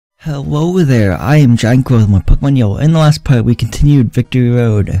Hello there, I am GiantGrotle with my Pokemon Yo. In the last part, we continued Victory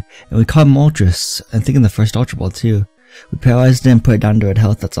Road, and we caught Moltres, I think in the first Ultra Ball too. We paralyzed it and put it down to red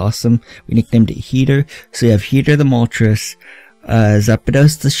health, that's awesome. We nicknamed it Heater, so we have Heater the Moltres,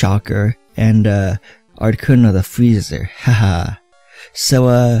 Zapdos the Shocker, and Articuno the Freezer, haha. So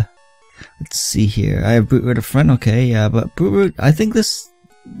let's see here, I have Brute Root up front, okay, yeah, but Brute Root, I think this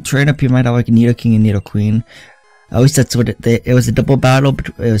train up here might have like a Nidoking and Nidoqueen. At least that's what it was a double battle, but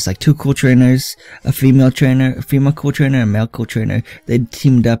it was like two cool trainers, a female cool trainer, and a male cool trainer. They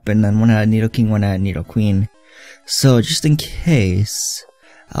teamed up and then one had a Nidoking, one had a Nidoqueen. So just in case,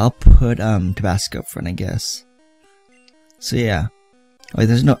 I'll put Tabasco up front, I guess. So yeah. Wait,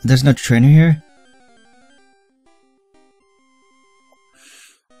 there's no trainer here?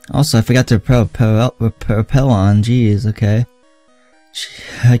 Also, I forgot to repel on, jeez, okay.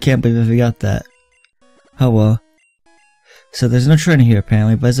 I can't believe I forgot that. Oh well. So there's no trainer here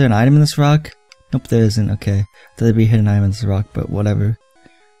apparently, but is there an item in this rock? Nope, there isn't, okay. I thought there'd be a hidden item in this rock, but whatever.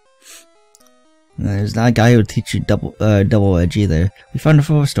 There's not a guy who would teach you double edge either. We found a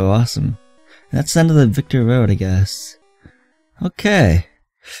forest store, awesome. And that's the end of the Victory Road, I guess. Okay.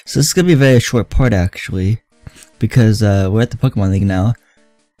 So this is gonna be a very short part actually, because we're at the Pokemon League now.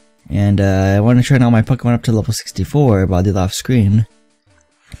 And I want to train all my Pokemon up to level 64, but I'll do that off screen.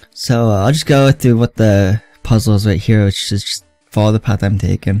 So I'll just go through what the puzzle is right here, which is just follow the path I'm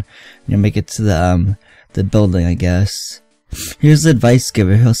taking. Make it to the building, I guess. Here's the advice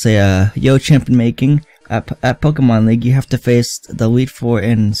giver. He'll say, yo, champion making. At Pokemon League, you have to face the Elite Four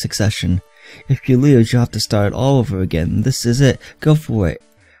in succession. If you lose, you'll have to start all over again. This is it. Go for it.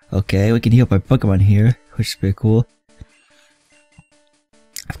 Okay, we can heal my Pokemon here, which is pretty cool.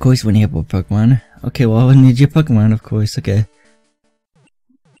 Of course, when you heal my Pokemon. Okay, well, I need your Pokemon, of course. Okay.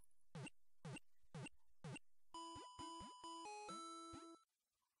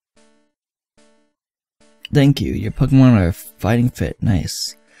 Thank you, your Pokemon are fighting fit,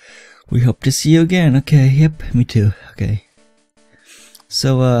 nice. We hope to see you again, okay, yep, me too, okay.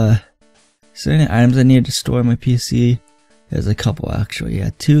 So, is there any items I need to store on my PC? There's a couple actually,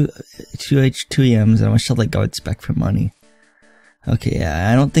 yeah, 2 EMs, and I wish I had like guard spec for money. Okay,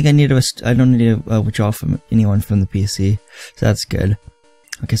 yeah, I don't need to withdraw from anyone from the PC, so that's good.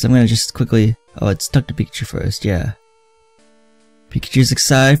 Okay, so I'm gonna just quickly, let's talk to Pikachu first, yeah. Pikachu's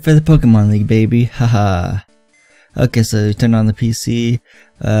excited for the Pokemon League, baby. Haha. Okay, so we turn on the PC.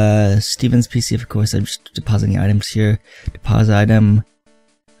 Steven's PC, of course. I'm just depositing items here. Deposit item.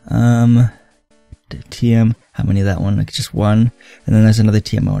 TM. How many of that one? Like just one. And then there's another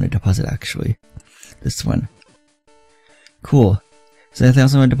TM I want to deposit, actually. This one. Cool. Is there anything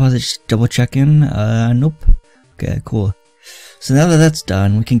else I want to deposit? Just double check in? Nope. Okay, cool. So now that that's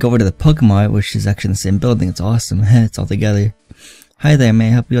done, we can go over to the Pokemon, which is actually in the same building. It's awesome. It's all together. Hi there, may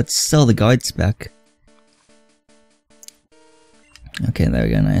I help you out to sell the guard spec? Okay, there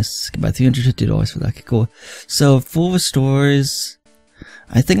we go, nice. Can buy $350 for that, okay, cool. So, full restores,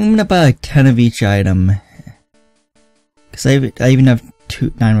 I think I'm gonna buy like 10 of each item. Cause I even have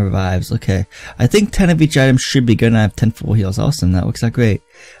 9 revives, okay. I think 10 of each item should be good, and I have 10 full heals, awesome, that works out great.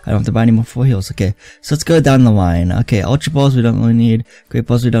 I don't have to buy any more full heals, okay. So let's go down the line. Okay, Ultra Balls we don't really need, Great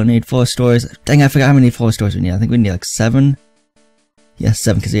Balls we don't need, full restores. Dang, I forgot how many full restores we need. I think we need like 7. Yeah,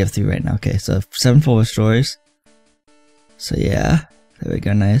 7 because we have 3 right now. Okay, so 7 full restores. So yeah, there we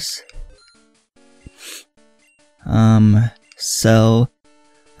go, nice. Sell.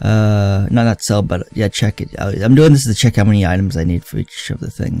 No, not sell, but yeah, check it. I'm doing this to check how many items I need for each of the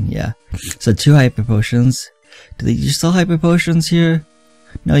thing. Yeah. So 2 hyper potions. Do you sell hyper potions here?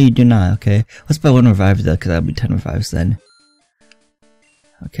 No, you do not. Okay, let's buy 1 revive though, because that'll be 10 revives then.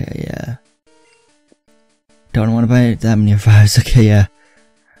 Okay, yeah. Don't want to buy that many revives. Okay, yeah.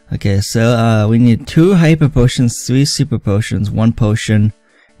 Okay, so we need 2 hyper potions, 3 super potions, 1 potion,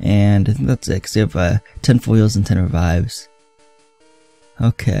 and I think that's it. Cause we have 10 full heals and 10 revives.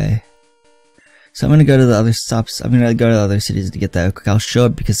 Okay. So I'm gonna go to the other stops. I'm gonna go to the other cities to get that quick. I'll show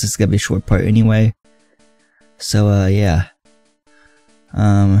it because this is gonna be a short part anyway. So yeah.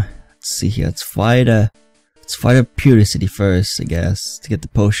 Let's see here. Let's fly to Pewter City first, I guess, to get the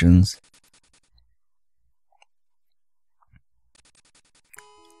potions.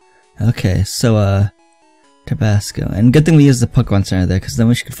 Okay, so, Tabasco. And good thing we use the Pokemon Center there, because then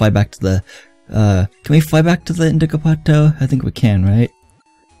we should fly back to the, can we fly back to the Indigo Plateau? I think we can, right?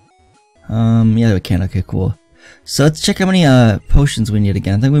 Yeah, we can. Okay, cool. So let's check how many, potions we need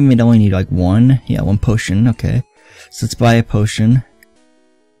again. I think we may only need, like, 1. Yeah, 1 potion, okay. So let's buy a potion.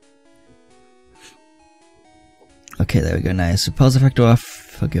 Okay, there we go, nice. Repels effect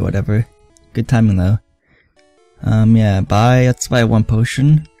off. Okay, whatever. Good timing, though. Yeah, let's buy 1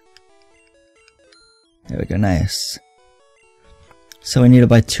 potion. There we go, nice. So we need to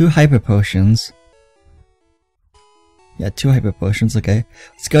buy 2 hyper potions. Yeah, 2 hyper potions, okay.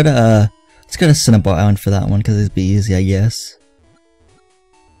 Let's go to Cinnabar Island for that one, because it'd be easy, I guess.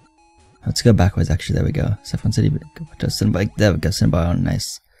 Let's go backwards, actually, there we go. Saffron City, Cinnabar, there we go, Cinnabar Island,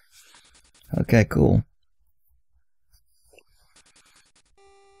 nice. Okay, cool.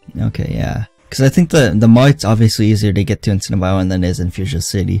 Okay, yeah. Because I think the mart's obviously easier to get to in Cinnabar Island than it is in Fuchsia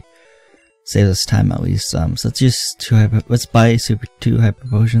City. Saves us time at least. So let's use let's buy 2 hyper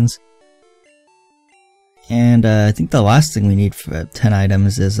potions. And I think the last thing we need for 10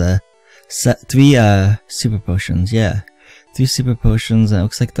 items is 3 super potions. Yeah, 3 super potions, and it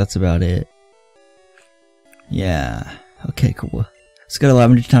looks like that's about it. Yeah. Okay, cool. Let's go to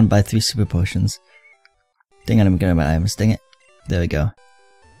Lavender Town and buy 3 super potions. Dang it, I'm gonna buy items. Dang it. There we go.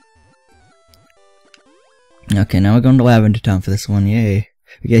 Okay, now we're going to Lavender Town for this one. Yay!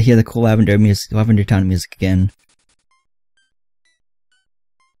 We get to hear the cool Lavender Town music again.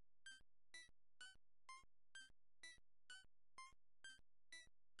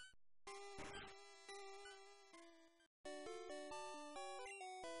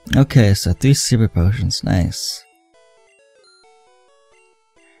 Okay, so 3 super potions, nice.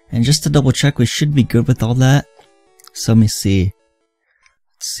 And just to double check, we should be good with all that. So let me see.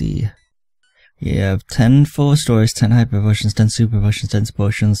 Let's see. You have 10 full stores, 10 hyper potions, 10 super potions, 10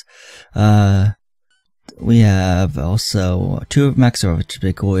 potions. We have also 2 max over, which would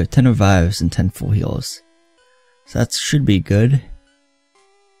be cool. We have 10 revives and 10 full heals. So that should be good.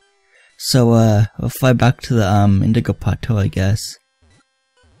 So we'll fly back to the Indigo Plateau, I guess.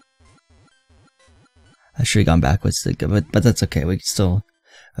 I should have gone backwards, but that's okay. We can still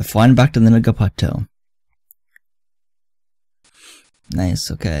flying back to the Indigo Plateau. Nice.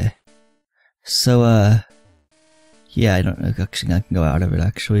 Okay. So yeah, I don't actually. I can go out of it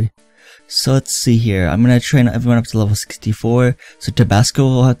actually. So let's see here. I'm gonna train everyone up to level 64. So Tabasco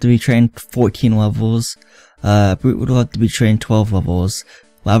will have to be trained 14 levels. Brute will have to be trained 12 levels.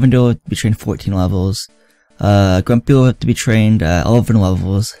 Lavender will have to be trained 14 levels. Grumpy will have to be trained 11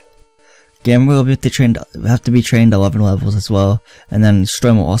 levels. Gamma will have to be trained 11 levels as well, and then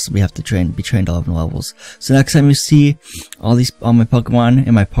Storm will also be trained 11 levels. So next time you see all my Pokemon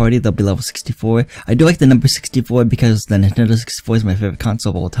in my party, they'll be level 64. I do like the number 64 because the Nintendo 64 is my favorite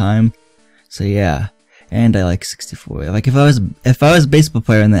console of all time. So yeah, and I like 64. Like if I was a baseball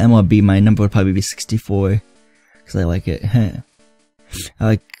player in the MLB, my number would probably be 64 because I like it. I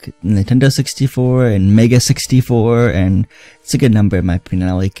like Nintendo 64 and Mega 64, and it's a good number in my opinion.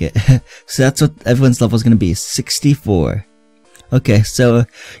 I like it. So that's what everyone's level is gonna be, 64. Okay, so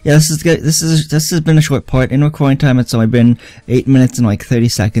yeah, this is good. This has been a short part. In recording time, it's only been 8 minutes and like 30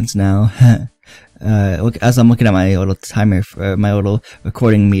 seconds now. Look, as I'm looking at my little timer, for my little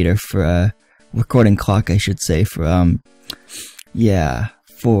recording meter for recording clock, I should say, for yeah,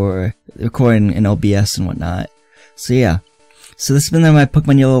 for recording in OBS and whatnot. So yeah. So this has been my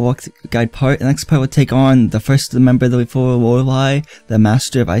Pokemon Yellow walk guide part. The next part will take on the first member of the before Lorelei, the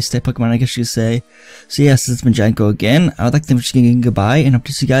master of Ice type Pokemon, I guess you say. So yes, this has been GiantGrotle again. I would like to wish you goodbye, and hope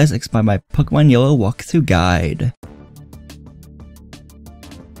to see you guys next by my Pokemon Yellow walkthrough guide.